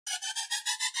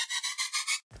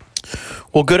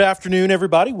Well, good afternoon,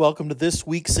 everybody. Welcome to this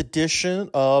week's edition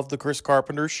of the Chris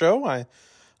Carpenter Show. I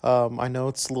know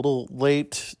it's a little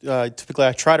late. Typically,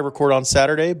 I try to record on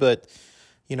Saturday, but,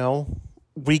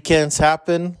 weekends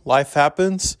happen, life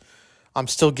happens. I'm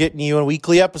still getting you a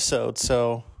weekly episode,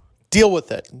 so deal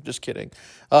with it. I'm just kidding.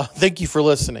 Thank you for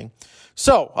listening.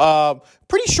 So,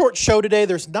 pretty short show today.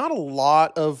 There's not a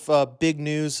lot of big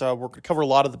news. We're going to cover a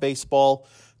lot of the baseball,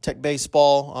 Tech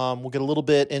baseball. We'll get a little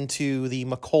bit into the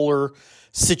McCullar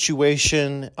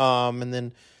situation, and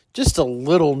then just a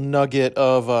little nugget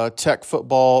of Tech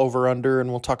football over under, and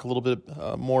we'll talk a little bit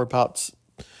more about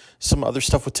some other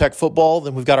stuff with Tech football.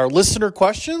 Then we've got our listener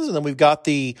questions, and then we've got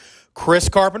the Chris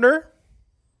Carpenter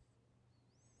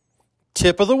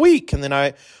tip of the week. And then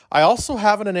I also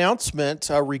have an announcement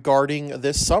regarding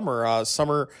this summer.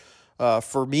 Summer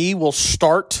for me will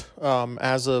start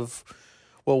as of,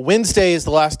 Wednesday is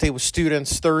the last day with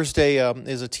students. Thursday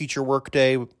is a teacher work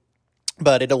day,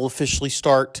 but it'll officially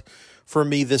start for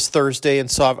me this Thursday. And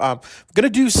so I'm going to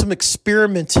do some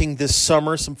experimenting this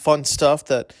summer, some fun stuff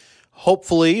that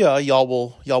hopefully y'all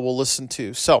will listen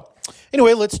to. So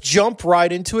anyway, let's jump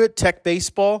right into it. Tech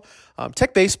baseball.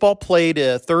 Tech baseball played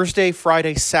Thursday,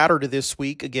 Friday, Saturday this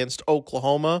week against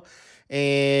Oklahoma.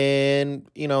 And,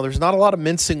 there's not a lot of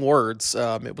mincing words.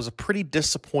 It was a pretty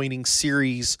disappointing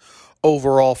series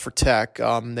overall for Tech.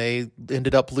 They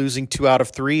ended up losing 2 out of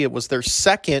 3. It was their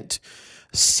second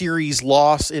series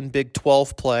loss in Big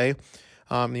 12 play.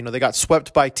 They got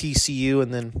swept by TCU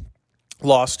and then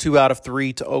lost 2 out of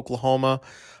 3 to Oklahoma.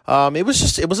 It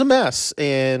was a mess.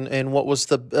 And what was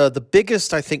the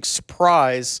biggest, I think,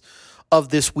 surprise of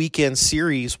this weekend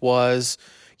series was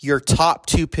your top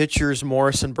 2 pitchers,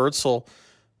 Morris and Birdsell.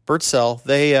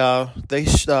 They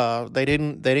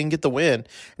didn't get the win.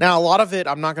 Now, a lot of it,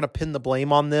 I'm not going to pin the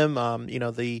blame on them.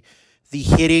 The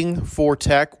hitting for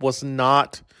Tech was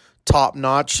not top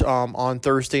notch on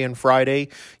Thursday and Friday.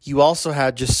 You also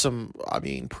had just some,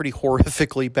 pretty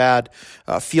horrifically bad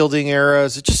fielding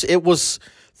errors. It was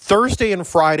Thursday and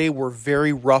Friday were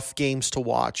very rough games to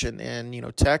watch,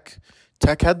 and Tech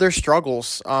had their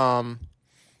struggles.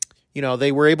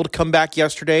 They were able to come back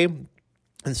yesterday.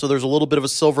 And so there's a little bit of a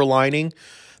silver lining.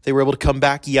 They were able to come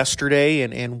back yesterday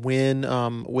and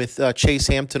win with Chase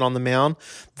Hampton on the mound.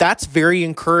 That's very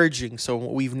encouraging. So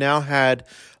we've now had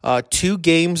 2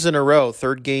 games in a row.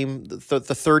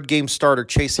 The third game starter,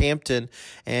 Chase Hampton,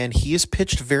 and he has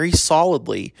pitched very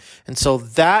solidly. And so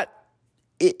that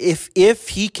if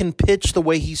he can pitch the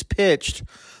way he's pitched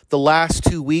the last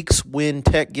 2 weeks when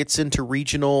Tech gets into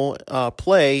regional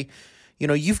play,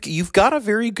 you've got a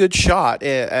very good shot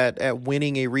at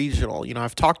winning a regional.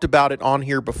 I've talked about it on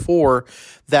here before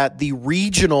that the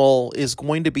regional is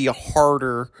going to be a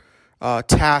harder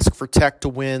task for Tech to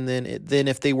win than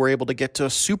if they were able to get to a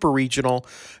super regional,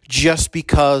 just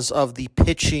because of the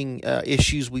pitching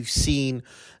issues we've seen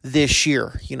this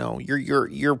year.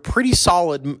 You're pretty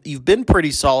solid. You've been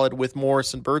pretty solid with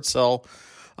Morris and Birdsell.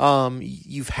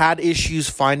 You've had issues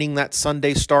finding that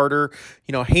Sunday starter.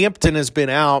 Hampton has been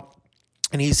out,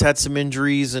 and he's had some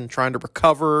injuries and trying to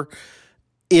recover.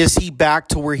 Is he back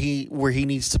to where he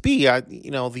needs to be?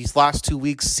 These last 2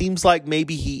 weeks seems like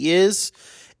maybe he is.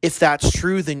 If that's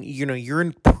true, then you're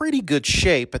in pretty good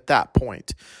shape at that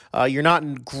point. You're not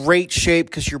in great shape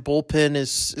because your bullpen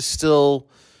is still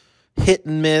hit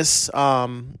and miss.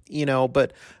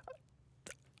 But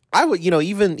I would,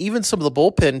 even some of the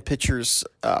bullpen pitchers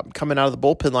coming out of the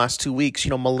bullpen last 2 weeks.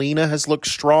 Molina has looked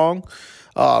strong.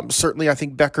 Certainly, I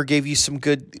think Becker gave you some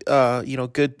good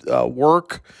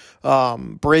work.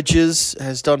 Bridges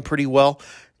has done pretty well.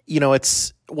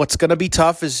 It's what's going to be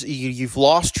tough is you've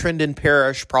lost Trendon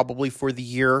Parrish probably for the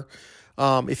year.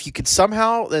 If you could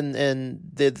somehow, and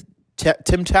the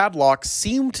Tim Tadlock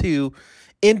seemed to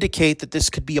indicate that this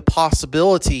could be a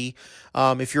possibility.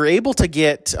 If you're able to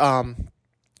get,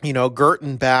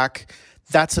 Gerton back,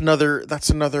 that's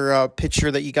another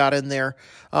pitcher that you got in there.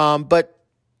 But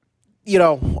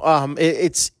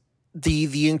it's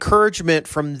the encouragement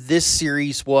from this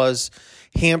series was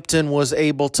Hampton was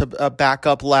able to back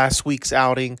up last week's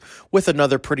outing with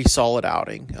another pretty solid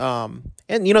outing. And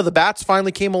the bats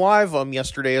finally came alive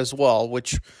yesterday as well,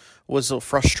 which was a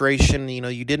frustration.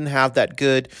 You didn't have that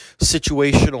good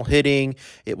situational hitting.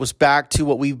 It was back to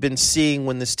what we've been seeing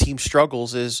when this team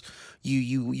struggles is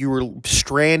you were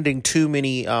stranding too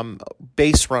many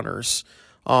base runners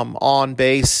on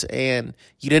base, and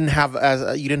you didn't have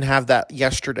that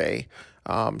yesterday,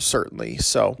 certainly.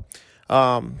 So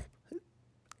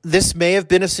this may have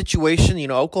been a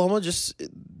situation. Oklahoma just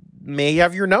may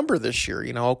have your number this year.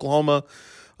 Oklahoma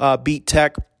beat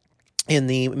Tech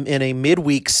in a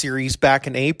midweek series back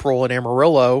in April in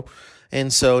Amarillo.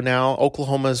 And so now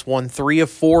Oklahoma's won 3 of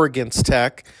 4 against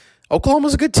Tech.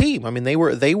 Oklahoma's a good team. I mean, they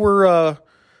had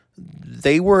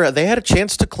a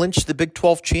chance to clinch the Big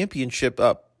 12 championship,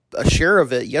 a share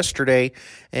of it yesterday,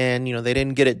 and they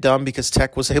didn't get it done because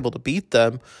Tech was able to beat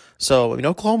them. So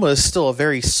Oklahoma is still a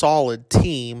very solid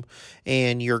team,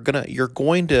 and you'll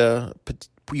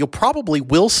probably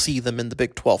will see them in the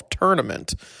Big 12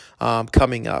 tournament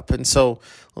coming up. And so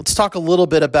let's talk a little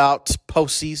bit about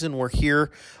postseason. We're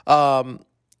here.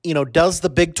 Does the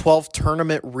Big 12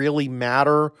 tournament really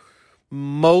matter?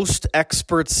 Most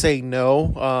experts say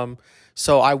no.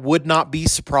 So I would not be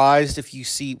surprised if you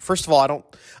see. First of all,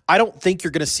 I don't think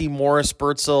you're going to see Morris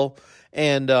Birdsell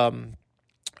and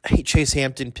Chase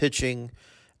Hampton pitching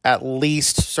at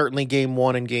least certainly game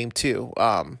 1 and game 2.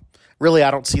 Really,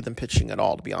 I don't see them pitching at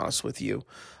all, to be honest with you.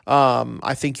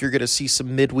 I think you're going to see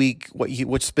some midweek,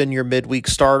 what's been your midweek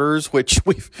starters, which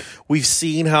we've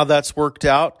seen how that's worked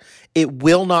out. It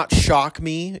will not shock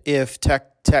me if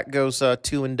Tech goes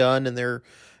 2 and done, and they're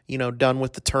done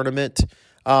with the tournament.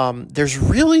 There's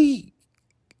really,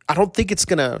 I don't think it's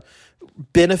going to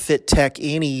benefit Tech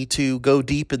any to go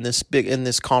deep in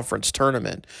this conference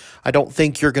tournament. I don't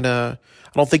think the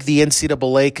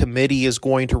NCAA committee is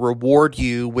going to reward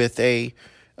you with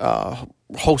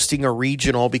hosting a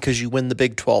regional because you win the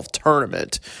Big 12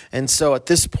 tournament. And so at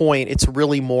this point, it's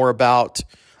really more about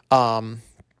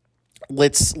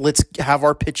let's have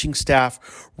our pitching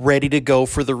staff ready to go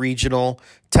for the regional.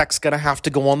 Tech's going to have to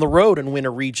go on the road and win a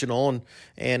regional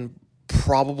and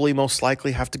probably most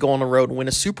likely have to go on the road and win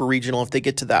a super regional if they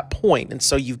get to that point. And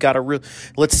so you've got to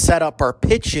let's set up our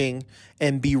pitching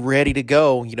and be ready to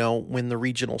go, when the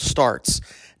regional starts.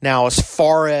 Now, as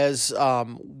far as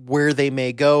where they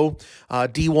may go,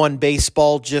 D1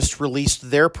 Baseball just released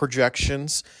their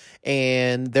projections,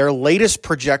 and their latest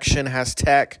projection has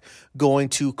Tech going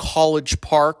to College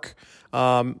Park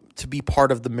to be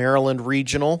part of the Maryland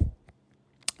Regional.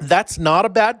 That's not a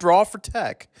bad draw for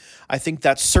Tech. I think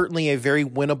that's certainly a very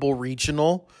winnable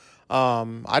regional.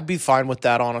 I'd be fine with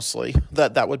that, honestly.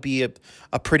 That would be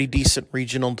a pretty decent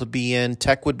regional to be in.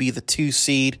 Tech would be the 2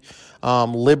 seed.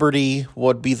 Liberty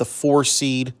would be the 4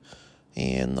 seed.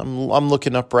 And I'm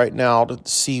looking up right now to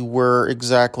see where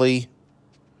exactly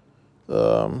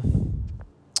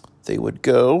they would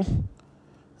go.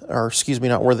 Or excuse me,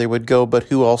 not where they would go, but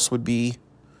who else would be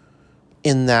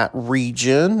in that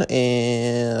region.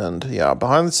 And yeah,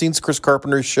 behind the scenes Chris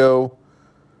Carpenter's show.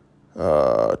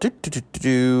 All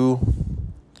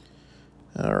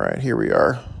right, here we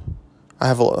are. I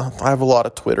have a lot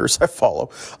of Twitters I follow.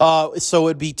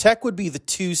 So Tech would be the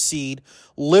 2 seed,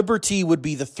 Liberty would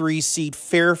be the 3 seed,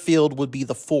 Fairfield would be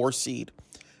the 4 seed.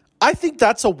 I think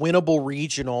that's a winnable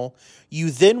regional.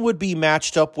 You then would be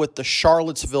matched up with the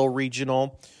Charlottesville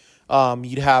regional.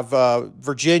 You'd have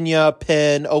Virginia,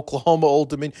 Penn, Oklahoma, Old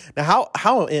Dominion. Now,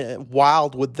 how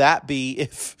wild would that be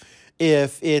if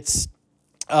it's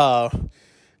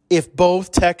if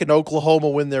both Tech and Oklahoma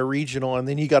win their regional, and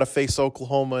then you got to face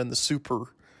Oklahoma in the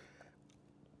Super?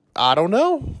 I don't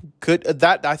know.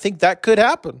 I think that could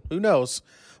happen. Who knows?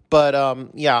 But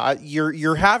yeah,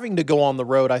 you're having to go on the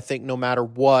road, I think, no matter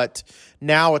what.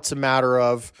 Now it's a matter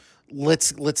of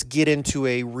let's get into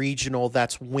a regional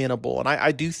that's winnable. And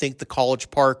I do think the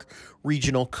College Park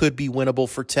regional could be winnable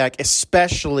for Tech,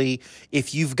 especially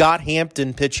if you've got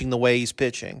Hampton pitching the way he's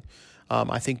pitching.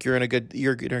 I think you're in a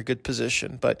good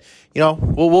position. But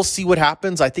we'll see what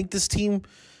happens. I think this team,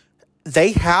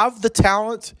 they have the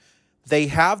talent, they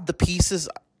have the pieces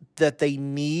that they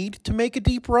need to make a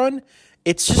deep run.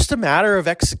 It's just a matter of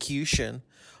execution.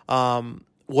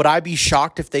 Would I be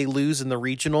shocked if they lose in the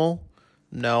regional?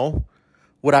 No.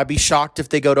 Would I be shocked if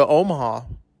they go to Omaha?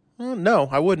 No,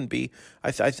 I wouldn't be.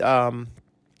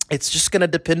 It's just going to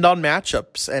depend on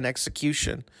matchups and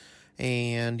execution,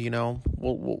 and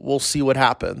we'll see what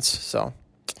happens. So,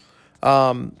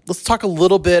 let's talk a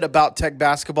little bit about Tech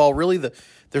basketball. Really,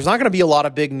 there's not going to be a lot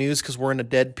of big news because we're in a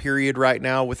dead period right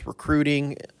now with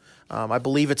recruiting. I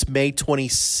believe it's May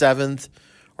 27th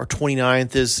or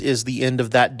 29th is the end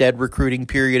of that dead recruiting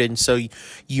period, and so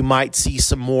you might see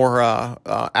some more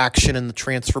action in the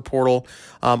transfer portal.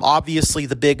 Obviously,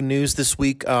 the big news this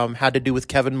week had to do with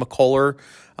Kevin McCullar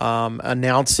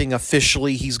announcing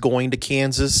officially he's going to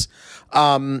Kansas.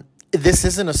 This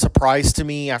isn't a surprise to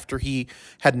me after he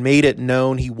had made it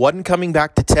known he wasn't coming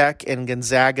back to Tech, and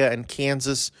Gonzaga and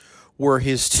Kansas were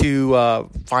his 2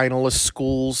 finalist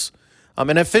schools.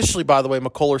 And officially, by the way,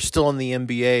 McCullar's still in the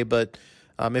NBA, but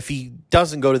if he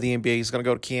doesn't go to the NBA, he's going to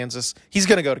go to Kansas. He's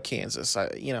going to go to Kansas.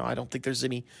 I don't think there's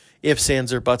any ifs,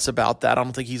 ands, or buts about that. I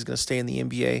don't think he's going to stay in the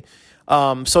NBA.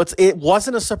 So it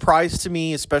wasn't a surprise to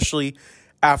me, especially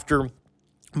after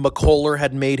McCullar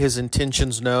had made his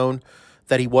intentions known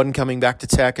that he wasn't coming back to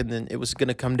Tech, and then it was going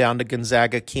to come down to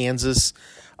Gonzaga, Kansas.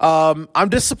 I'm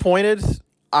disappointed.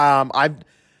 I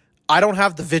don't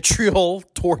have the vitriol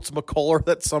towards McCullar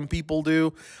that some people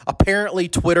do. Apparently,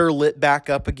 Twitter lit back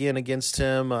up again against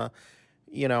him. I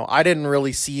didn't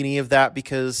really see any of that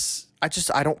because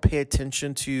I don't pay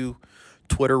attention to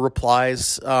Twitter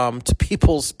replies to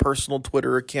people's personal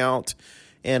Twitter account.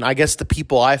 And I guess the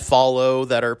people I follow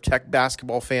that are Tech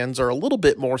basketball fans are a little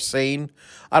bit more sane.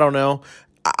 I don't know.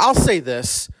 I'll say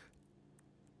this.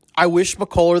 I wish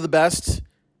McCullar the best.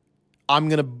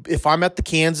 If I'm at the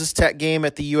Kansas Tech game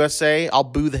at the USA, I'll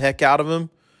boo the heck out of him.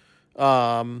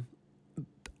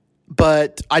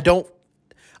 But I don't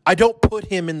put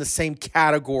him in the same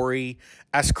category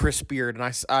as Chris Beard. And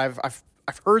I've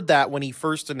heard that when he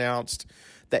first announced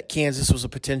that Kansas was a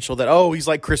potential that, he's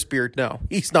like Chris Beard. No,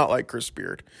 he's not like Chris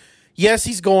Beard. Yes,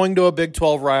 he's going to a Big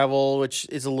 12 rival, which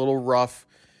is a little rough,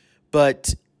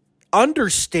 but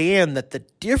understand that the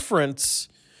difference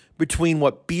between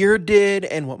what Beard did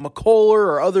and what McCullar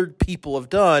or other people have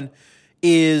done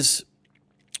is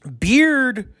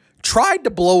Beard tried to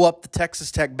blow up the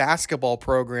Texas Tech basketball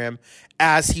program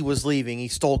as he was leaving. He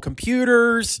stole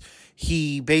computers.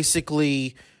 He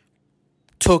basically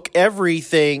took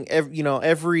everything,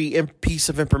 every piece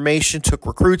of information, took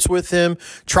recruits with him,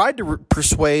 tried to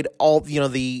persuade all,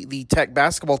 the Tech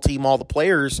basketball team, all the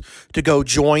players to go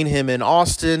join him in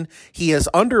Austin. He has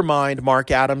undermined Mark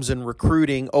Adams in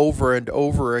recruiting over and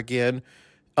over again.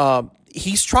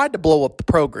 He's tried to blow up the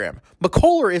program.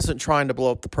 McCullar isn't trying to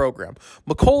blow up the program.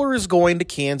 McCullar is going to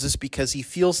Kansas because he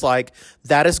feels like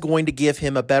that is going to give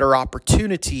him a better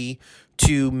opportunity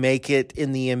to make it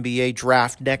in the NBA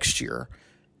draft next year.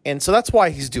 And so that's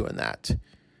why he's doing that.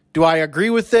 Do I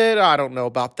agree with it? I don't know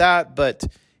about that, but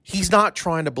he's not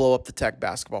trying to blow up the Tech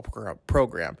basketball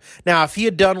program. Now, if he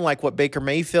had done like what Baker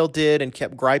Mayfield did and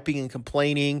kept griping and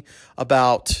complaining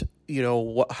about,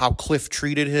 how Cliff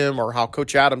treated him or how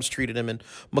Coach Adams treated him in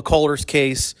McCullar's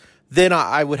case, then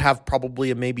I would have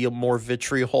probably maybe a more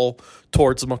vitriol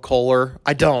towards McCullar.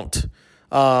 I don't.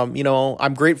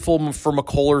 I'm grateful for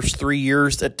McCullar's 3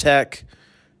 years at Tech.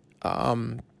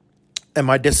 Am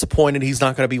I disappointed he's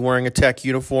not going to be wearing a Tech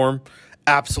uniform?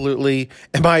 Absolutely.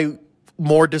 Am I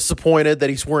more disappointed that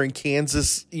he's wearing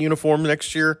Kansas uniform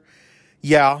next year?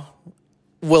 Yeah.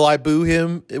 Will I boo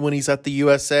him when he's at the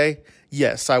USA?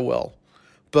 Yes, I will.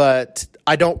 But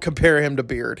I don't compare him to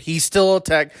Beard. He's still a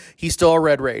Tech. He's still a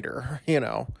Red Raider.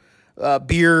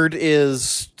 Beard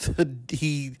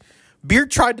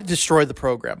Beard tried to destroy the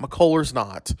program. McCullar's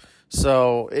not.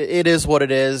 So it is what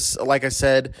it is. Like I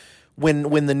said,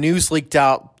 when the news leaked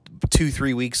out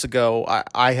 2-3 weeks ago,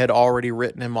 I had already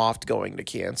written him off going to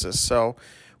Kansas. So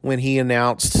when he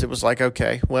announced, it was like,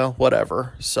 okay, well,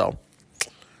 whatever. So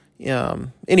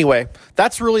anyway,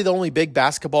 that's really the only big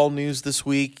basketball news this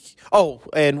week. Oh,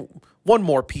 and one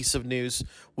more piece of news.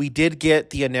 We did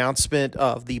get the announcement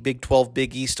of the Big 12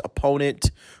 Big East opponent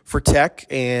for Tech,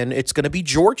 and it's going to be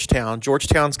Georgetown.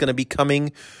 Georgetown's going to be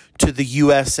coming to the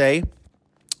USA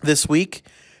this week.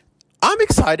 I'm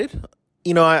excited.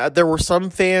 There were some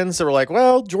fans that were like,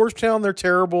 well, Georgetown, they're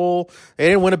terrible. They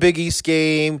didn't win a Big East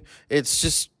game. It's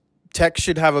just Tech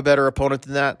should have a better opponent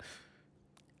than that.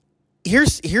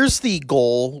 Here's the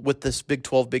goal with this Big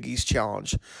 12 Big East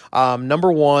challenge.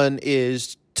 Number one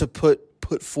is to put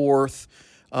forth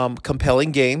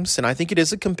compelling games, and I think it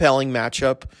is a compelling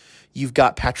matchup. You've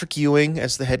got Patrick Ewing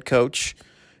as the head coach.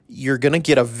 You're going to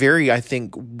get a very, I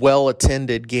think,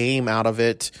 well-attended game out of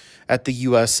it at the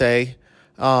USA.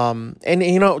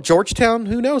 Georgetown,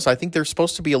 who knows? I think they're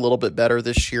supposed to be a little bit better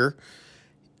this year.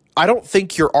 I don't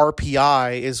think your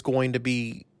RPI is going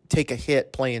to take a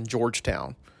hit playing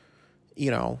Georgetown.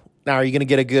 Now are you going to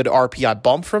get a good RPI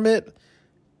bump from it?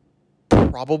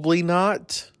 Probably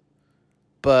not.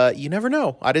 But you never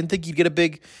know. I didn't think you'd get a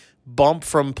big bump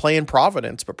from playing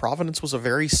Providence, but Providence was a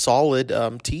very solid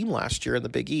team last year in the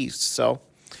Big East. So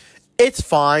it's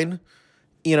fine.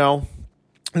 Now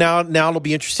it'll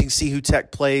be interesting to see who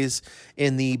Tech plays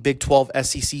in the Big 12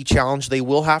 SEC Challenge. They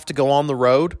will have to go on the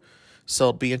road, so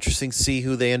it'll be interesting to see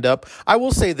who they end up. I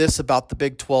will say this about the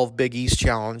Big 12 Big East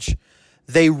Challenge.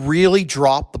 They really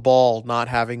dropped the ball not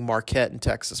having Marquette and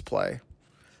Texas play.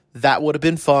 That would have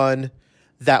been fun.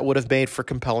 That would have made for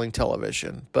compelling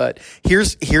television. But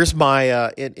here's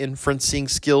my inferencing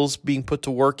skills being put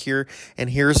to work here, and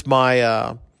here's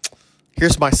my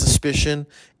suspicion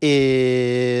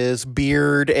is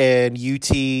Beard and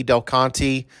UT Del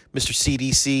Conte, Mr.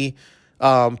 CDC,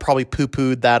 probably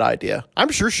poo-pooed that idea. I'm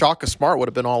sure Shaka Smart would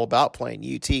have been all about playing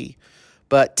UT.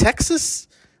 But Texas,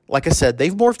 like I said,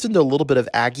 they've morphed into a little bit of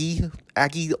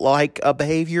Aggie-like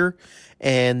behavior,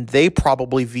 and they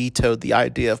probably vetoed the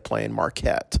idea of playing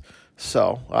Marquette.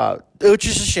 So, which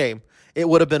is a shame. It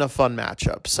would have been a fun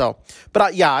matchup. So, but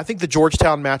I think the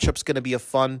Georgetown matchup's going to be a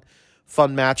fun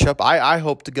matchup. I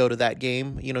hope to go to that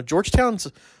game.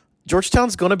 Georgetown's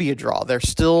going to be a draw. They're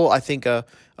still, I think, a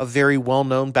very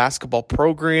well-known basketball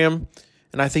program,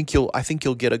 and I think you'll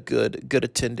get a good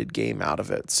attended game out of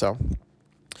it. So,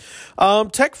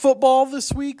 Tech football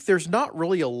this week, there's not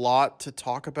really a lot to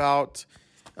talk about.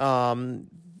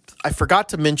 I forgot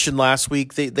to mention last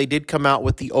week they did come out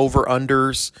with the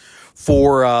over-unders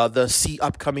for the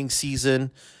upcoming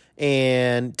season,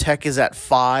 and Tech is at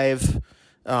 5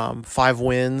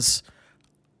 wins.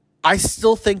 I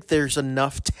still think there's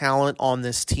enough talent on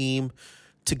this team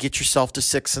to get yourself to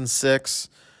 6-6.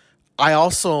 I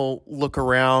also look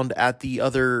around at the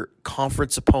other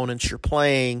conference opponents you're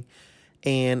playing,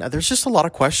 and there's just a lot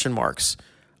of question marks.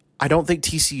 I don't think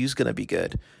TCU is going to be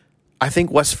good. I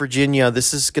think West Virginia,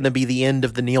 this is going to be the end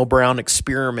of the Neil Brown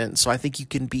experiment, so I think you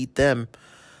can beat them.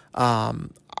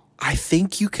 I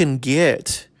think you can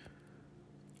get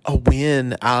a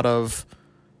win out of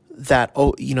that,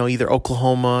 either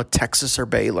Oklahoma, Texas, or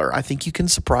Baylor. I think you can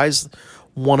surprise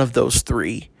one of those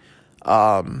three.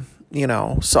 So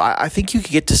I think you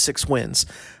could get to 6 wins.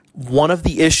 One of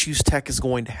the issues Tech is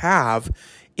going to have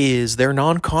is their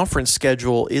non-conference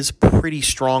schedule is pretty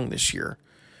strong this year.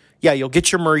 Yeah, you'll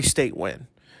get your Murray State win.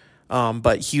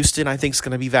 But Houston, I think, is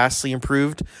going to be vastly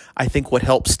improved. I think what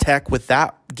helps Tech with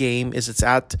that game is it's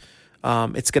going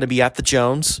to be at the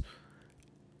Jones.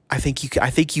 I think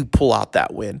you pull out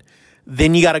that win.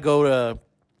 Then you got to go to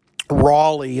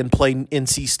Raleigh and play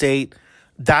NC State.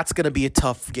 That's going to be a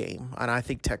tough game, and I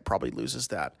think Tech probably loses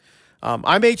that.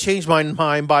 I may change my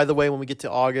mind, by the way, when we get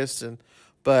to August,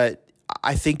 but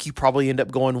I think you probably end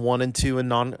up going 1-2 in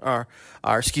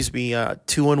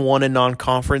 2-1 in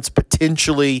non-conference.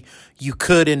 Potentially, you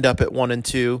could end up at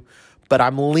 1-2, but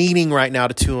I'm leaning right now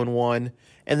to 2-1.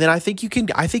 And then I think you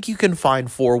can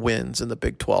find 4 wins in the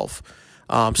Big 12.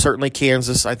 Certainly,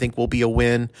 Kansas, I think, will be a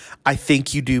win. I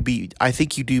think you do beat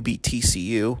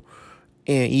TCU,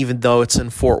 and even though it's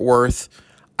in Fort Worth,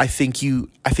 I think you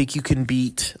can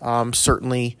beat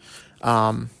certainly.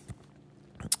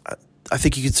 I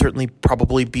think you could certainly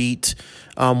probably beat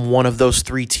one of those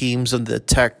 3 teams in the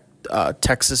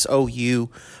Texas, OU,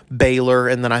 Baylor,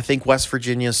 and then I think West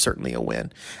Virginia is certainly a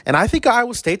win. And I think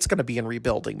Iowa State's going to be in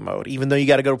rebuilding mode, even though you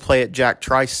got to go play at Jack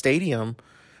Trice Stadium,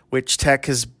 which Tech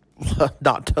has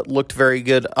not looked very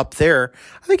good up there.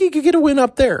 I think you could get a win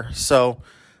up there. So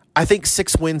I think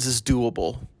 6 wins is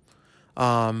doable.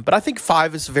 But I think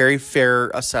 5 is a very fair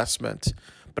assessment.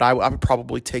 But I would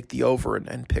probably take the over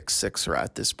and pick 6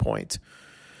 at this point.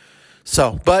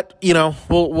 So, but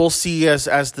we'll see as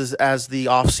the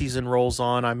offseason rolls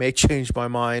on. I may change my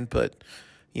mind, but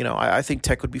I think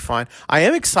Tech would be fine. I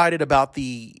am excited about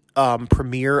the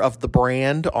premiere of The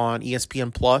Brand on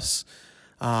ESPN Plus.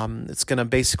 It's gonna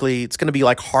be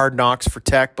like Hard Knocks for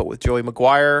Tech, but with Joey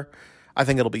Maguire. I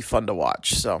think it'll be fun to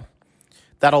watch. So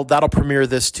that'll premiere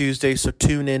this Tuesday. So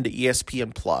tune in to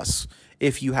ESPN Plus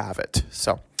if you have it.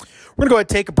 So we're going to go ahead and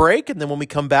take a break, and then when we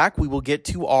come back, we will get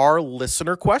to our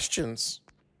listener questions.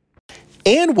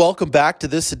 And welcome back to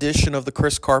this edition of the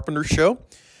Chris Carpenter Show.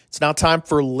 It's now time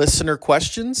for listener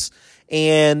questions,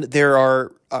 and there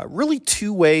are really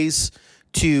 2 ways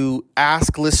to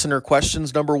ask listener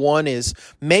questions. Number 1 is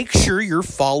make sure you're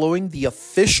following the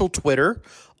official Twitter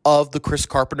of the Chris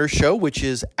Carpenter Show, which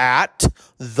is at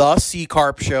the C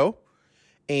Carp Show.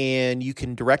 And you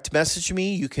can direct message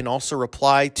me. You can also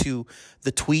reply to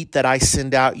the tweet that I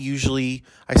send out. Usually,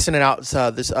 I send it out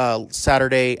this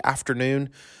Saturday afternoon,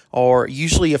 or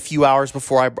usually a few hours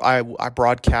before I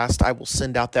broadcast. I will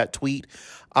send out that tweet.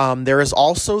 There is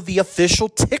also the official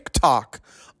TikTok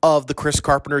of the Chris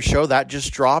Carpenter Show that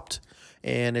just dropped,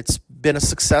 and it's been a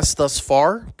success thus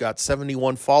far. Got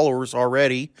 71 followers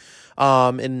already.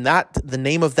 And the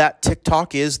name of that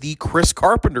TikTok is the Chris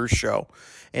Carpenter Show.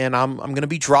 And I'm going to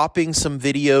be dropping some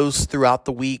videos throughout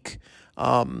the week,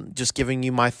 just giving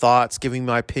you my thoughts, giving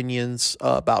my opinions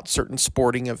about certain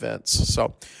sporting events.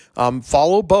 So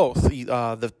follow both the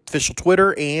official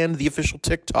Twitter and the official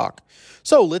TikTok.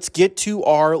 So let's get to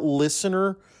our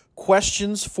listener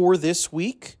questions for this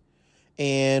week.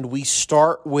 And we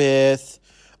start with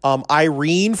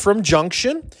Irene from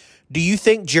Junction. Do you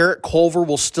think Jarrett Culver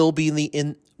will still be in the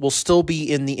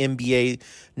NBA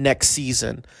next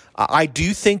season? I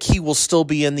do think he will still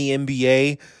be in the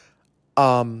NBA.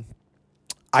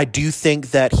 I do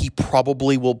think that he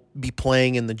probably will be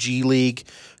playing in the G League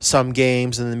some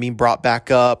games and then being brought back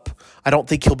up. I don't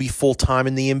think he'll be full-time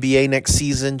in the NBA next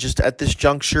season just at this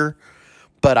juncture,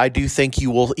 but I do think he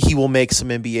will make some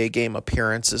NBA game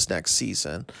appearances next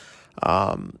season.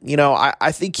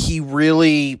 I think he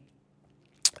really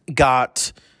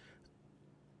got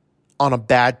on a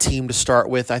bad team to start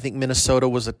with. I think Minnesota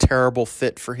was a terrible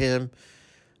fit for him.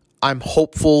 I'm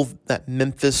hopeful that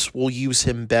Memphis will use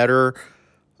him better.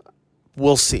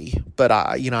 We'll see. But,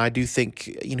 I do think,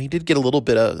 he did get a little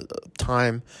bit of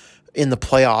time in the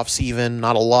playoffs even,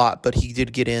 not a lot, but he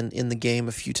did get in the game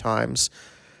a few times.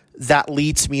 That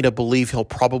leads me to believe he'll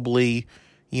probably,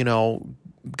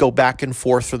 go back and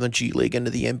forth from the G League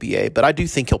into the NBA. But I do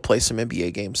think he'll play some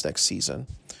NBA games next season.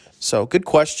 So, good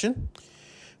question.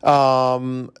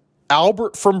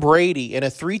 Albert from Brady, in a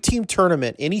 3-team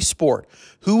tournament, any sport,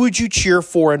 who would you cheer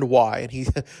for and why? And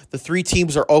the 3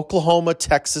 teams are Oklahoma,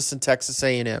 Texas, and Texas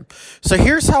A&M. So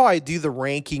here's how I do the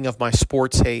ranking of my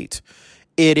sports hate.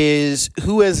 It is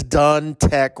who has done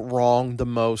Tech wrong the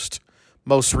most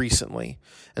recently.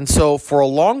 And so for a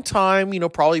long time,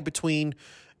 probably between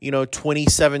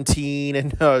 2017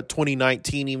 and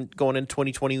 2019, even going into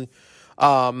 2020,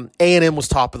 A&M was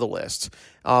top of the list.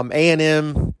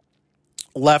 A&M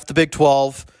left the Big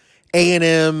 12.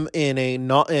 A&M in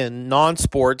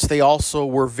non-sports, they also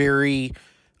were very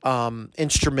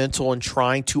instrumental in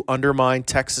trying to undermine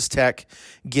Texas Tech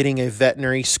getting a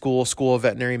veterinary school of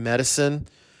veterinary medicine.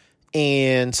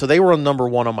 And so they were number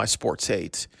 1 on my sports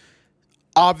hate.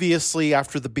 Obviously,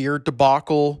 after the Beard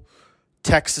debacle,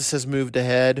 Texas has moved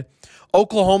ahead.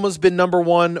 Oklahoma's been number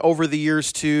 1 over the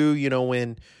years too,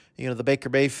 when the Baker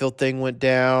Mayfield thing went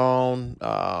down.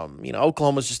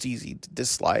 Oklahoma's just easy to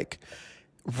dislike.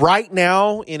 Right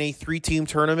now, in a 3-team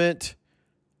tournament,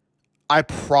 I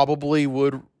probably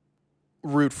would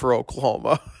root for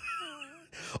Oklahoma.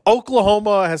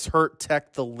 Oklahoma has hurt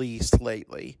Tech the least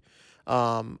lately.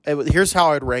 Here's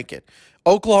how I'd rank it.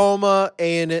 Oklahoma,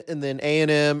 and then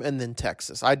A&M, and then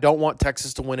Texas. I don't want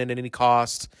Texas to win at any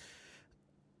cost.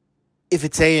 If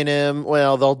it's A&M,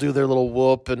 well, they'll do their little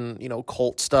whoop and,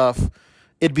 Colt stuff.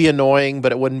 It'd be annoying,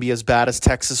 but it wouldn't be as bad as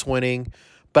Texas winning.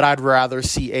 But I'd rather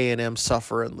see A&M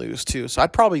suffer and lose too. So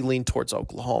I'd probably lean towards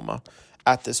Oklahoma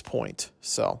at this point.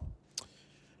 So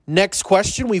next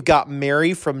question, we've got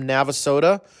Mary from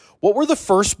Navasota. What were the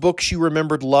first books you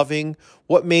remembered loving?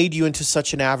 What made you into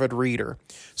such an avid reader?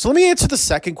 So let me answer the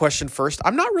second question first.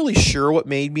 I'm not really sure what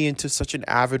made me into such an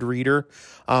avid reader.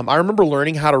 I remember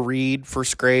learning how to read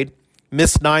first grade.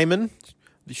 Miss Nyman,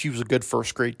 she was a good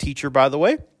first grade teacher, by the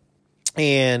way.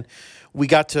 And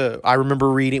I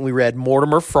remember we read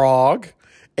Mortimer Frog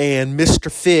and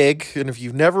Mr. Fig. And if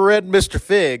you've never read Mr.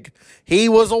 Fig, he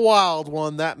was a wild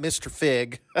one, that Mr.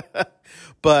 Fig.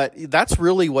 But that's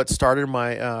really what started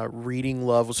my reading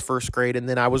love, was first grade. And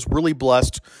then I was really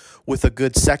blessed with a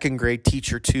good second grade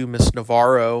teacher too, Miss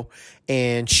Navarro.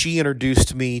 And she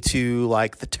introduced me to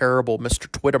the terrible Mr.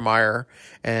 Twittermeyer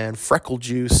and Freckle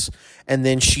Juice. And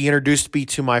then she introduced me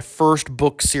to my first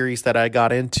book series that I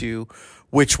got into,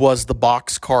 which was the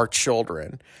Boxcar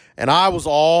Children. And I was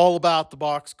all about the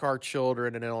Boxcar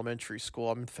Children in elementary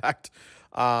school. In fact,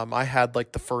 I had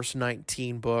the first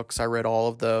 19 books. I read all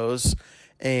of those.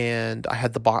 And I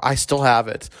had I still have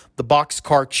it, the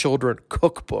Boxcar Children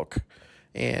cookbook,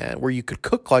 and where you could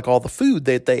cook all the food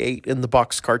that they ate in the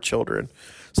Boxcar Children.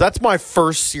 So that's my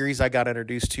first series I got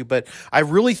introduced to. But I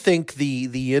really think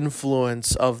the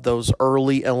influence of those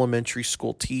early elementary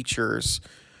school teachers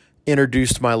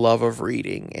introduced my love of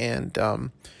reading. And,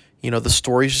 the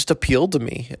stories just appealed to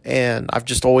me. And I've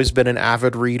just always been an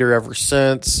avid reader ever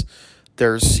since.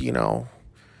 There's,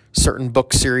 certain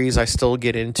book series I still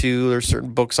get into. There's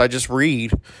certain books I just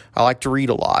read. I like to read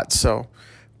a lot. So,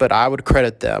 but I would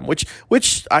credit them, which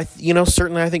I,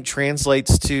 certainly I think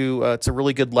translates to, it's a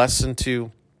really good lesson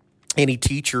to any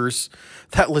teachers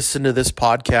that listen to this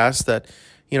podcast, that,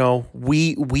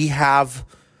 we have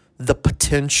the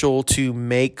potential to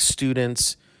make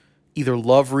students either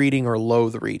love reading or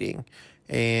loathe reading.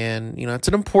 And, it's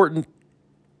an important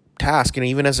task. And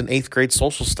even as an 8th grade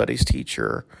social studies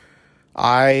teacher,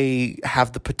 I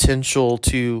have the potential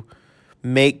to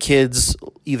make kids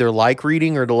either like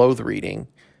reading or to loathe reading.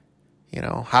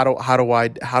 How do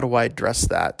I address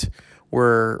that?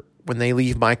 Where when they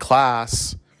leave my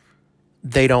class,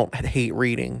 they don't hate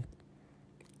reading.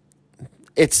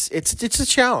 It's a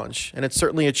challenge, and it's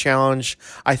certainly a challenge,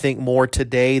 I think, more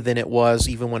today than it was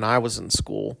even when I was in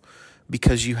school,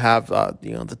 because you have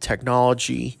the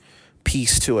technology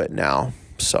piece to it now.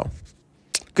 So,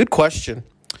 good question.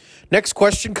 Next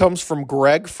question comes from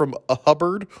Greg from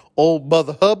Hubbard. Old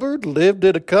Mother Hubbard lived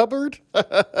in a cupboard.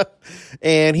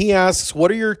 And he asks, what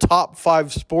are your top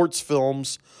 5 sports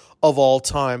films of all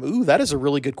time? Ooh, that is a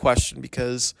really good question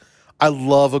because I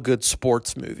love a good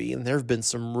sports movie. And there have been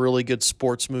some really good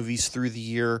sports movies through the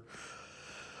year.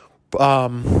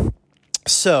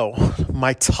 So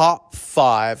my top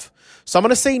 5. So I'm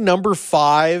going to say number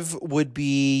 5 would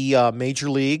be Major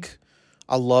League.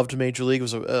 I loved Major League. It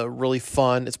was a really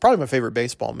fun. It's probably my favorite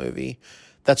baseball movie.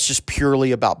 That's just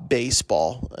purely about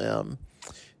baseball. I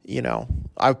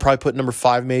would probably put number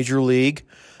 5 Major League.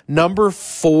 Number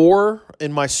 4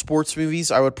 in my sports movies,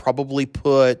 I would probably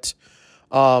put,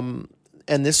 and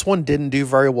this one didn't do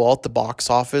very well at the box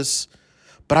office,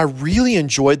 but I really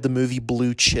enjoyed the movie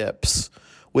Blue Chips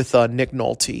with Nick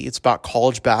Nolte. It's about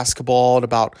college basketball and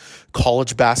about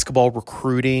college basketball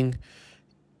recruiting.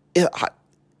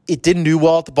 It didn't do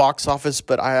well at the box office,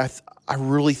 but I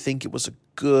really think it was a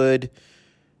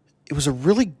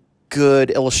really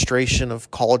good illustration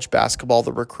of college basketball,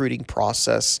 the recruiting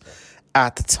process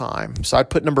at the time. So I'd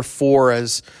put number 4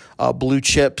 as Blue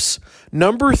Chips.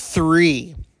 Number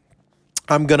 3,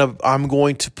 I'm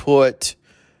going to put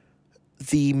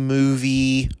the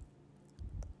movie.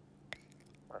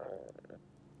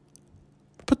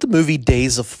 Put the movie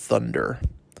Days of Thunder.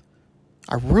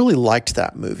 I really liked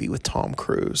that movie with Tom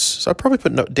Cruise. So I'd probably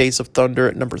put Days of Thunder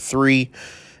at number 3.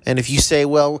 And if you say,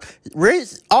 well,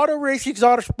 auto racing's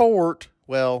not a sport,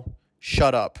 well,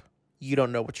 shut up. You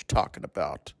don't know what you're talking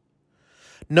about.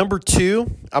 Number 2,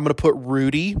 I'm going to put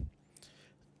Rudy.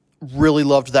 Really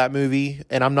loved that movie.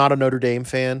 And I'm not a Notre Dame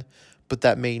fan, but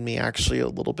that made me actually a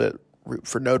little bit root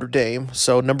for Notre Dame.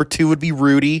 So number 2 would be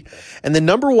Rudy. And then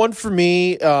number 1 for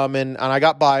me, and I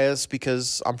got biased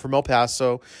because I'm from El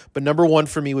Paso, but number 1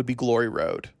 for me would be Glory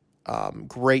Road.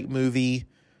 Great movie,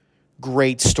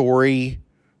 great story,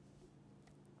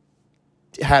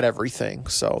 had everything.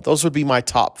 So those would be my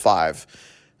top 5.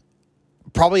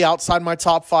 Probably outside my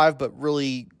top 5, but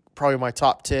really probably my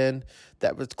top 10.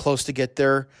 That was close to get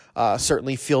there.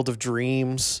 Certainly Field of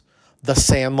Dreams, The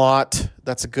Sandlot,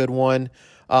 that's a good one.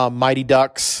 Mighty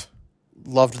Ducks,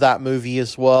 loved that movie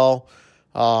as well.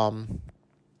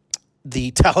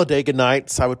 The Talladega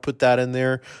Nights, I would put that in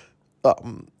there.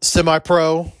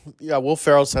 Semi-Pro, yeah, Will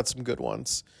Ferrell's had some good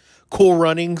ones. Cool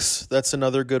Runnings, that's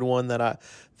another good one that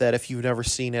if you've never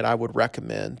seen it, I would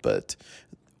recommend. But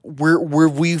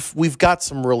we've got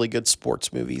some really good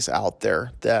sports movies out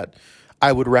there that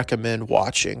I would recommend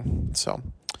watching. So,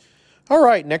 all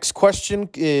right, next question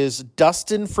is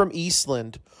Dustin from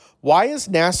Eastland. Why is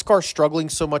NASCAR struggling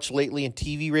so much lately in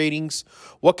TV ratings?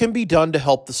 What can be done to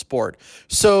help the sport?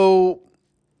 So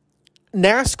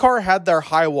NASCAR had their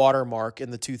high water mark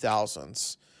in the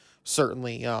 2000s.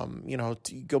 Certainly, to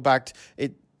go back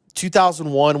to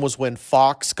 2001 was when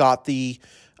Fox got the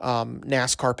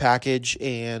NASCAR package,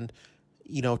 and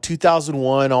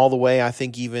 2001 all the way, I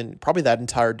think even probably that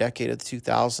entire decade of the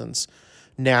 2000s,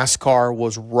 NASCAR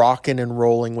was rocking and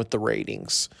rolling with the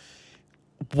ratings.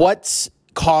 What's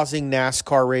causing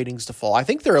NASCAR ratings to fall? I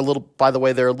think they're a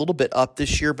little bit up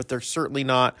this year, but they're certainly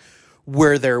not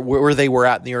where they were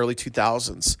at in the early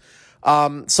 2000s.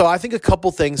 So I think a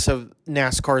couple things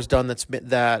NASCAR has done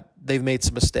that they've made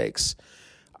some mistakes.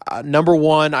 Number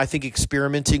 1, I think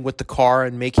experimenting with the car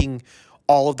and making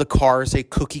all of the cars a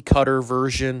cookie cutter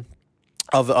version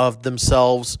of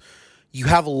themselves. You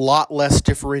have a lot less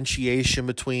differentiation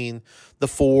between the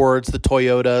Fords, the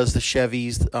Toyotas, the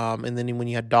Chevys, and then when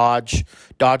you had Dodge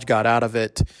got out of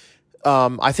it.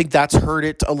 I think that's hurt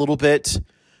it a little bit.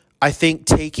 I think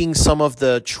taking some of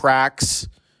the tracks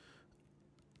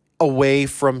away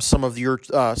from some of your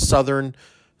southern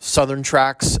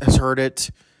tracks has hurt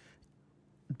it.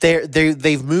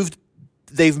 They've moved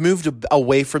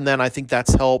away from that, and I think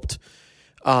that's helped.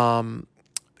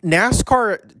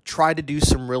 NASCAR tried to do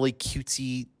some really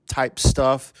cutesy type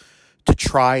stuff to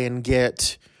try and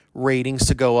get ratings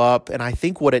to go up, and I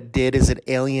think what it did is it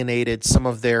alienated some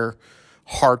of their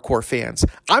hardcore fans.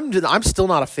 I'm still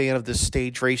not a fan of this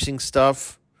stage racing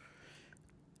stuff.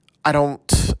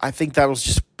 I think that was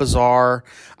just bizarre.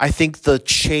 I think the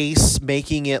chase,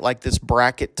 making it like this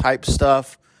bracket type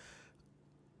stuff,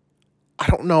 I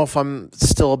don't know if I'm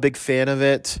still a big fan of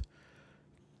it.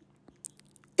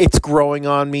 It's growing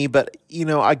on me, but,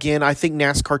 again, I think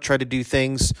NASCAR tried to do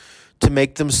things to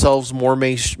make themselves more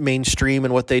mainstream,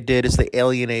 and what they did is they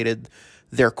alienated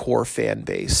their core fan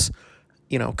base.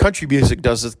 Country music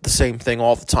does the same thing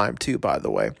all the time too, by the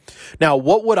way. Now,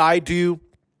 what would I do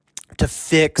to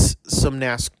fix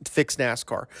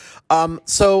NASCAR?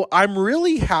 So I'm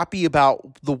really happy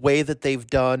about the way that they've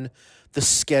done the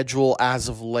schedule as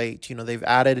of late. You know, they've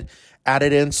added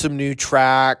in some new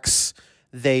tracks.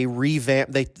 They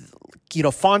revamped.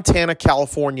 Fontana,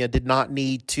 California did not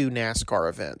need 2 NASCAR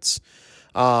events.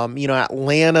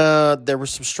 Atlanta, there were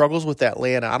some struggles with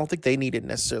Atlanta. I don't think they needed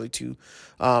necessarily 2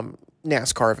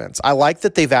 NASCAR events. I like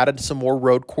that they've added some more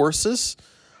road courses.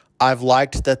 I've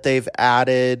liked that they've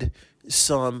added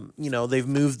some, they've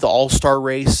moved the All-Star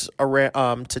race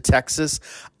around, to Texas.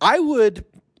 I would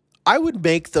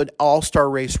make the All-Star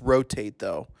race rotate,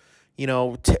 though.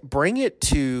 Bring it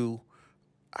to,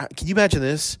 can you imagine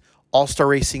this? All-Star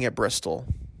racing at Bristol.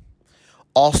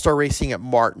 All-Star racing at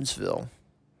Martinsville.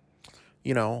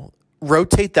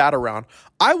 Rotate that around.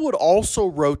 I would also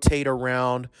rotate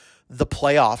around the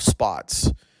playoff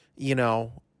spots,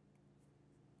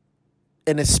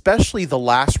 and especially the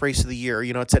last race of the year.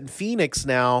 It's at Phoenix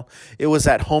now. It was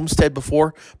at Homestead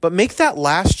before, but make that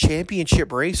last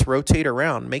championship race rotate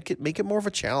around. Make it more of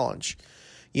a challenge.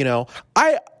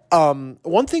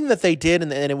 One thing that they did,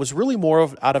 and it was really more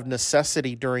of out of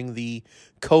necessity during the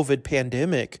COVID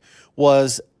pandemic,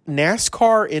 was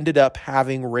NASCAR ended up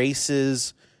having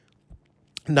races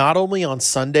not only on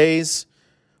Sundays,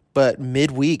 but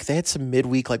midweek. They had some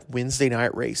midweek, like Wednesday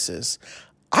night races.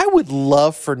 I would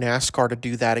love for NASCAR to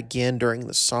do that again during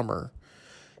the summer.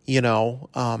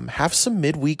 Have some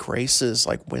midweek races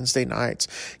like Wednesday nights.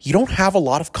 You don't have a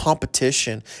lot of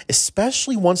competition,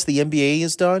 especially once the NBA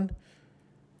is done.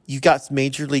 You've got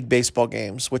Major League Baseball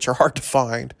games, which are hard to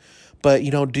find. But,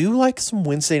 do like some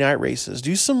Wednesday night races.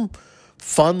 Do some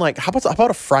fun, like, how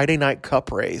about a Friday night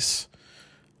cup race?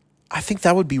 I think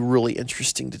that would be really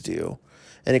interesting to do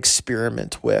and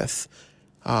experiment with.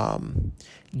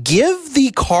 Give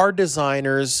the car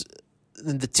designers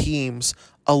and the teams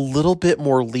a little bit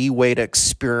more leeway to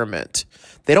experiment.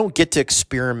 They don't get to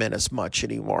experiment as much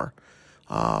anymore.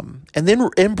 And then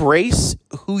embrace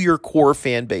who your core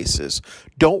fan base is.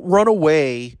 Don't run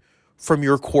away from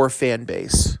your core fan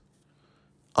base.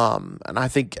 And I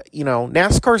think,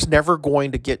 NASCAR's never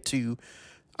going to get to,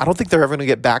 I don't think they're ever going to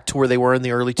get back to where they were in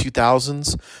the early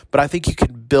 2000s, but I think you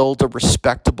can build a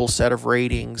respectable set of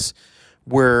ratings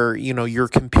where, you're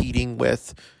competing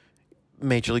with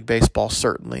Major League Baseball,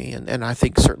 certainly. And I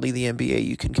think certainly the NBA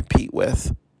you can compete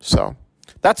with. So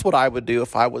that's what I would do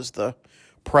if I was the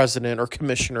president or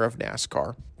commissioner of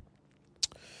NASCAR.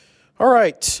 All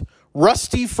right.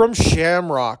 Rusty from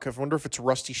Shamrock. I wonder if it's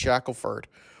Rusty Shackelford.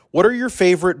 What are your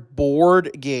favorite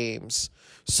board games?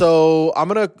 So I'm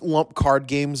going to lump card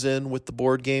games in with the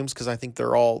board games because I think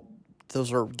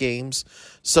those are games.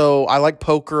 So I like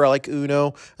poker. I like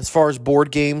Uno. As far as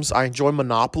board games, I enjoy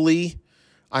Monopoly.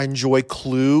 I enjoy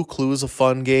Clue. Clue is a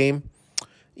fun game.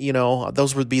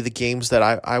 Those would be the games that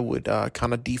I would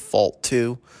kind of default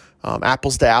to.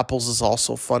 Apples to Apples is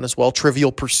also fun as well.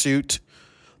 Trivial Pursuit.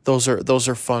 Those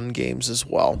are fun games as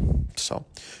well. So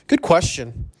good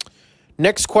question.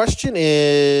 Next question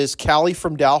is Callie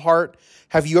from Dalhart.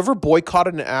 Have you ever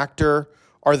boycotted an actor?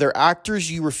 Are there actors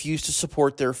you refuse to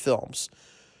support their films?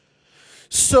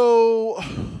 So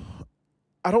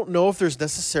I don't know if there's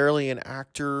necessarily an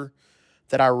actor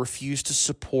that I refuse to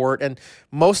support. And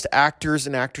most actors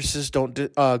and actresses don't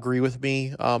agree with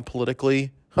me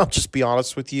politically. I'll just be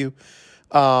honest with you.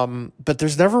 But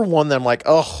there's never one that I'm like,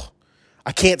 oh,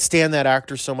 I can't stand that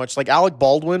actor so much. Like Alec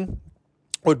Baldwin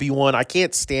would be one. I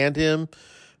can't stand him,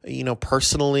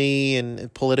 personally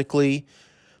and politically.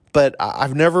 But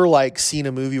I've never seen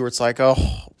a movie where it's like, oh,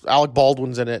 Alec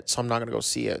Baldwin's in it, so I'm not going to go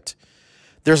see it.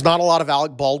 There's not a lot of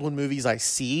Alec Baldwin movies I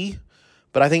see,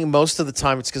 but I think most of the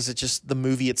time it's because the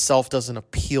movie itself doesn't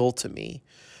appeal to me.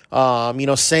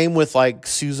 Same with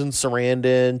Susan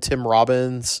Sarandon, Tim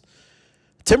Robbins.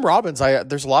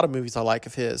 There's a lot of movies I like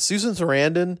of his. Susan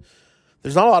Sarandon,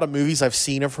 there's not a lot of movies I've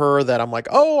seen of her that I'm like,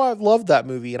 oh, I love that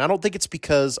movie. And I don't think it's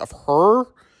because of her.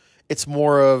 It's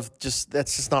more of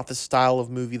that's just not the style of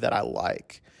movie that I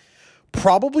like.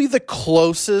 Probably the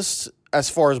closest as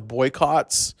far as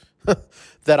boycotts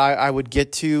that I would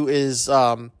get to is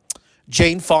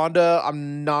Jane Fonda.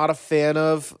 I'm not a fan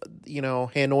of,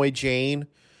 Hanoi Jane.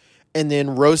 And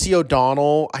then Rosie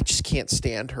O'Donnell, I just can't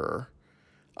stand her.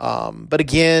 But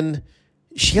again,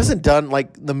 she hasn't done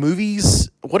the movies.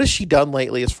 What has she done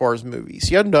lately as far as movies?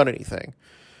 She hasn't done anything.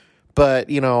 But,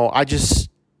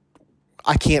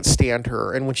 I can't stand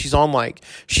her. And when she's on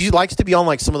she likes to be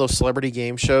on some of those celebrity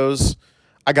game shows,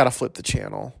 I got to flip the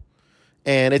channel.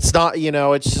 And it's not,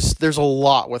 it's just, there's a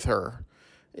lot with her,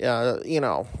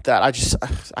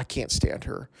 that I can't stand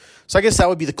her. So I guess that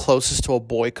would be the closest to a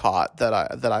boycott that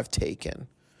I've taken,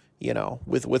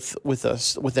 with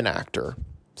an actor.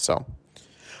 So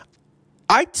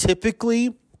I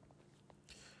typically,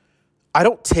 I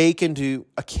don't take into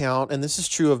account, and this is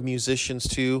true of musicians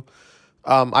too,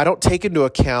 I don't take into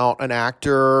account an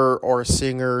actor or a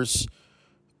singer's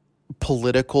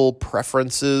political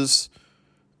preferences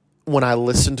when I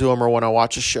listen to them or when I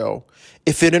watch a show.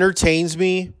 If it entertains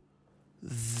me,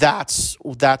 that's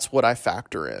what I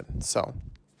factor in. So,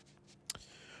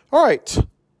 all right.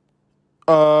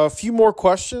 A few more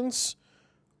questions.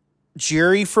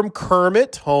 Jerry from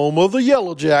Kermit, home of the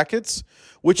Yellow Jackets.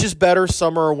 Which is better,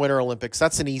 summer or winter Olympics?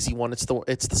 That's an easy one. It's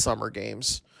the summer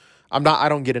games. I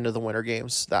don't get into the winter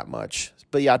games that much.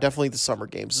 But yeah, definitely the summer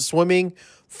games. The swimming,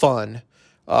 fun.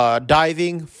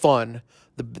 Diving, fun.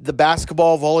 The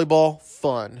basketball, volleyball,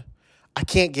 fun. I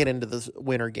can't get into the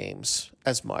winter games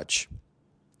as much.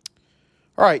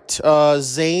 All right,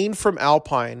 Zane from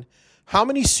Alpine. How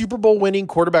many Super Bowl winning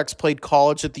quarterbacks played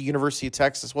college at the University of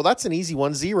Texas? Well, that's an easy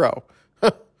one, 0.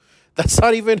 That's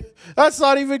not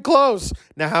even close.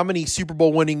 Now, how many Super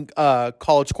Bowl winning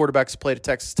college quarterbacks played at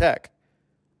Texas Tech?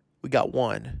 We got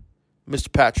one,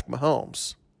 Mr. Patrick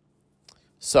Mahomes.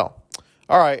 So,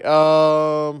 all right,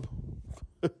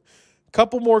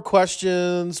 couple more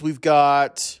questions. We've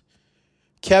got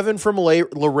Kevin from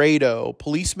Laredo,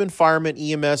 policeman, fireman,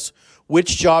 EMS.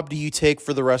 Which job do you take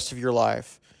for the rest of your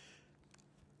life?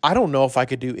 I don't know if I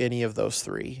could do any of those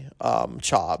three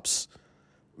jobs.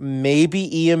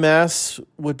 Maybe EMS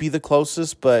would be the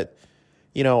closest, but,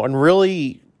 and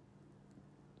really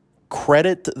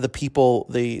credit the people,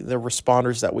 the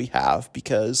responders that we have,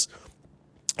 because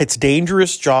it's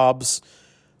dangerous jobs.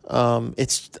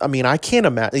 I can't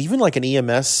imagine, even like an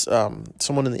EMS,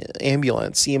 someone in the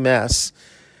ambulance, EMS,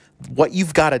 what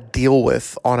you've got to deal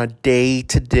with on a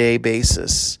day-to-day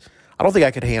basis. I don't think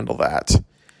I could handle that.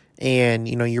 And,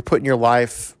 you're putting your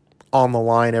life on the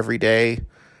line every day.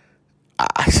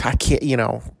 I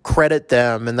can't, credit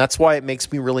them. And that's why it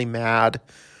makes me really mad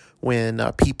when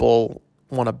people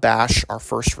want to bash our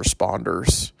first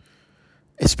responders,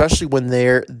 especially when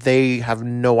they have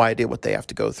no idea what they have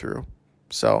to go through.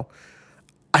 So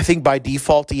I think by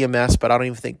default EMS, but I don't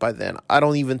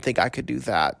even think I could do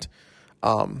that,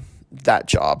 that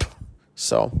job.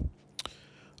 So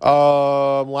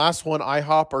last one,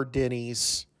 IHOP or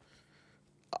Denny's.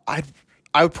 I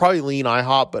would probably lean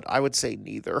IHOP, but I would say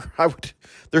neither.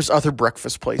 There's other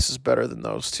breakfast places better than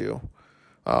those two.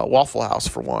 Waffle House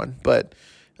for one, but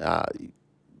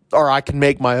or I can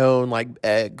make my own like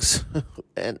eggs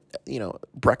and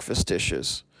breakfast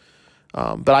dishes.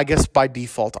 But I guess by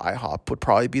default IHOP would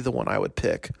probably be the one I would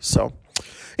pick. So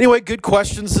anyway, good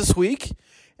questions this week.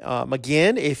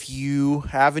 Again, if you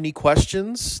have any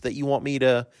questions that you want me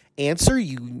to answer,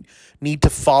 you need to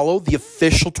follow the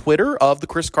official Twitter of the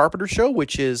Chris Carpenter Show,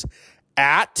 which is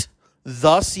at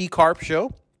the C Carp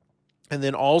Show. And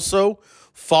then also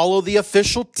follow the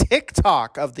official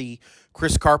TikTok of the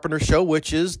Chris Carpenter Show,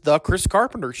 which is the Chris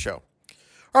Carpenter Show.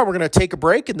 All right, we're going to take a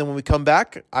break, and then when we come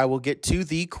back, I will get to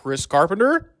the Chris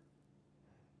Carpenter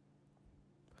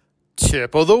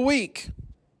Tip of the Week.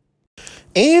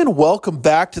 And welcome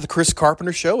back to the Chris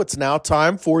Carpenter Show. It's now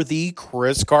time for the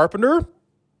Chris Carpenter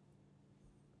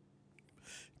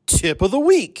Tip of the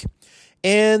Week.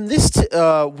 And this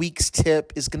week's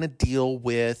tip is going to deal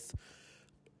with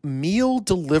meal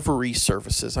delivery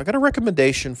services. I got a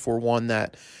recommendation for one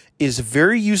that is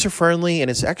very user-friendly and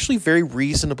is actually very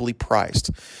reasonably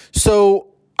priced. So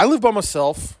I live by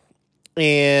myself,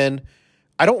 and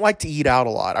I don't like to eat out a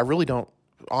lot. I really don't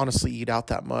honestly eat out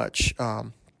that much.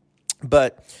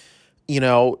 But,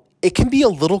 it can be a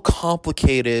little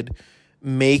complicated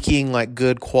making like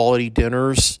good quality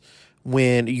dinners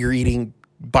when you're eating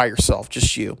by yourself,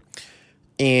 just you.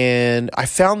 And I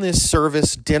found this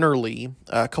service, Dinnerly,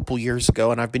 a couple years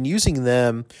ago, and I've been using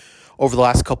them over the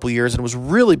last couple of years, and it was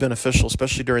really beneficial,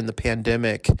 especially during the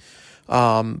pandemic.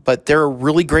 But they're a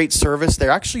really great service.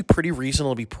 They're actually pretty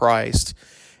reasonably priced.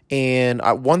 And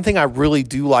one thing I really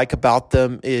do like about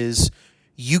them is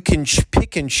you can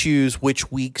pick and choose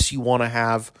which weeks you want to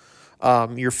have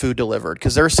your food delivered.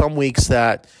 Because there are some weeks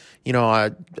that,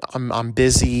 I'm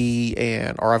busy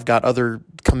or I've got other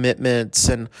commitments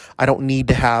and I don't need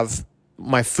to have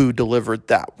my food delivered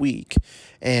that week.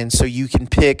 And so you can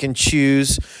pick and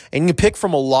choose, and you can pick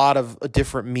from a lot of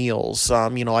different meals.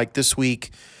 Like this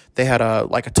week, they had a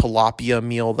tilapia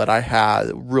meal that I had,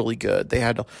 really good. They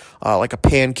had like a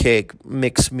pancake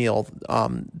mix meal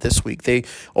this week. They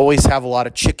always have a lot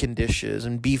of chicken dishes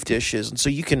and beef dishes, and so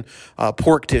you can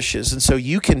pork dishes, and so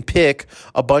you can pick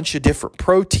a bunch of different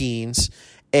proteins,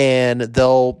 and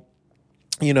they'll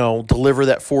deliver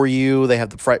that for you. They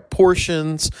have the right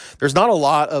portions. There's not a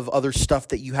lot of other stuff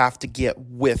that you have to get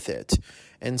with it.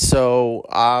 And so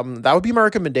that would be my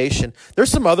recommendation. There's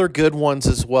some other good ones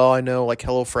as well. I know like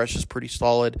HelloFresh is pretty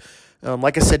solid.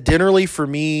 Like I said, Dinnerly for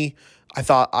me,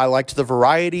 I liked the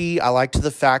variety. I liked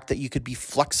the fact that you could be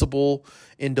flexible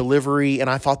in delivery, and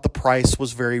I thought the price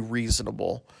was very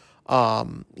reasonable.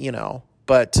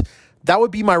 But that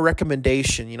would be my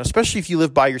recommendation, especially if you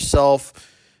live by yourself.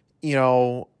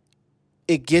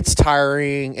 It gets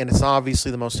tiring, and it's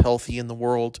obviously the most healthy in the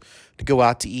world to go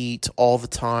out to eat all the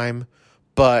time.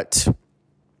 But,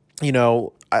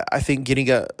 I think getting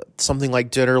something like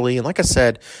Dinnerly, and like I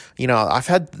said, I've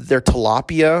had their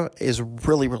tilapia is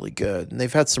really, really good, and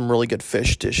they've had some really good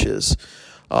fish dishes.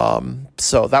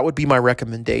 So that would be my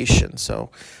recommendation.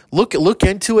 So look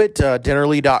into it,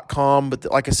 dinnerly.com. But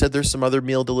like I said, there's some other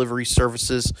meal delivery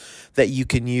services that you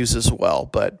can use as well,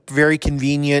 but very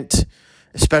convenient,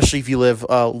 especially if you live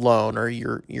alone or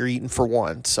you're eating for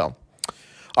one. So,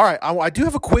 all right, I do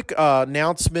have a quick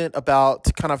announcement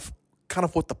about kind of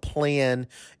what the plan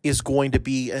is going to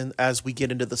be as we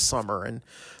get into the summer. And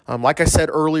like I said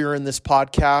earlier in this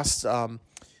podcast,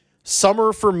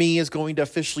 summer for me is going to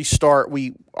officially start.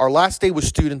 Our last day with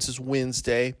students is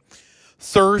Wednesday.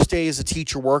 Thursday is a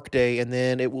teacher work day, and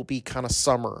then it will be kind of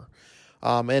summer.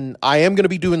 And I am going to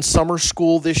be doing summer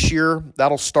school this year.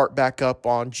 That'll start back up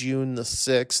on June the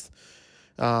 6th.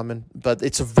 But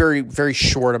it's a very, very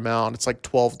short amount. It's like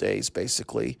 12 days,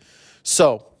 basically.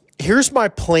 So here's my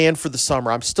plan for the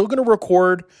summer. I'm still going to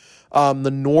record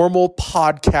the normal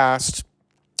podcast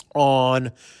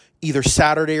on either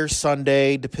Saturday or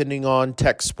Sunday, depending on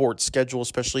Tech Sports schedule,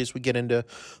 especially as we get into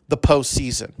the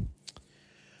postseason.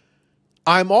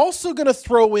 I'm also going to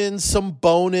throw in some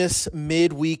bonus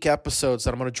midweek episodes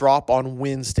that I'm going to drop on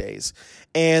Wednesdays.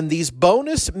 And these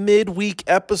bonus midweek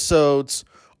episodes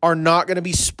are not going to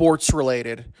be sports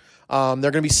related. There are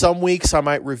going to be some weeks I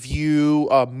might review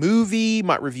a movie,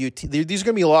 these are going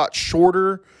to be a lot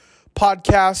shorter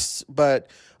podcasts, but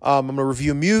I'm going to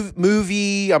review a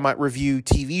movie, I might review a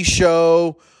TV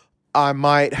show, I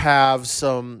might have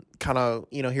some kind of,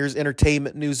 here's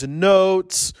entertainment news and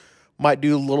notes, we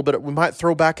might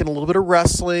throw back in a little bit of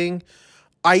wrestling.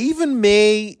 I even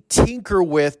may tinker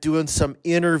with doing some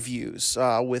interviews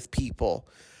with people.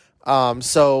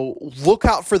 So look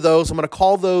out for those. I'm going to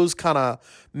call those kind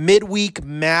of midweek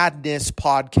madness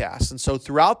podcasts. And so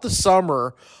throughout the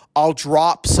summer, I'll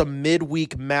drop some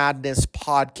midweek madness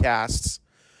podcasts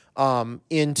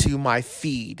into my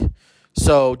feed.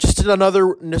 So just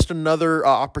another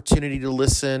opportunity to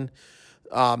listen.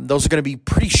 Those are going to be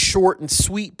pretty short and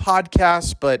sweet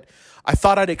podcasts, but I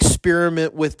thought I'd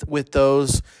experiment with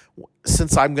those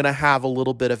since I'm going to have a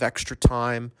little bit of extra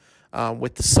time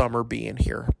with the summer being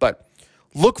here. But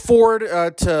look forward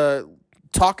to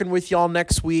talking with y'all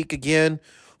next week. Again,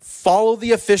 follow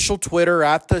the official Twitter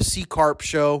at the C Carp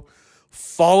Show.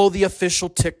 Follow the official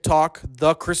TikTok,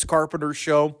 The Chris Carpenter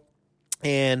Show.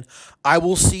 And I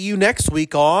will see you next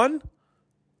week on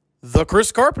The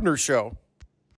Chris Carpenter Show.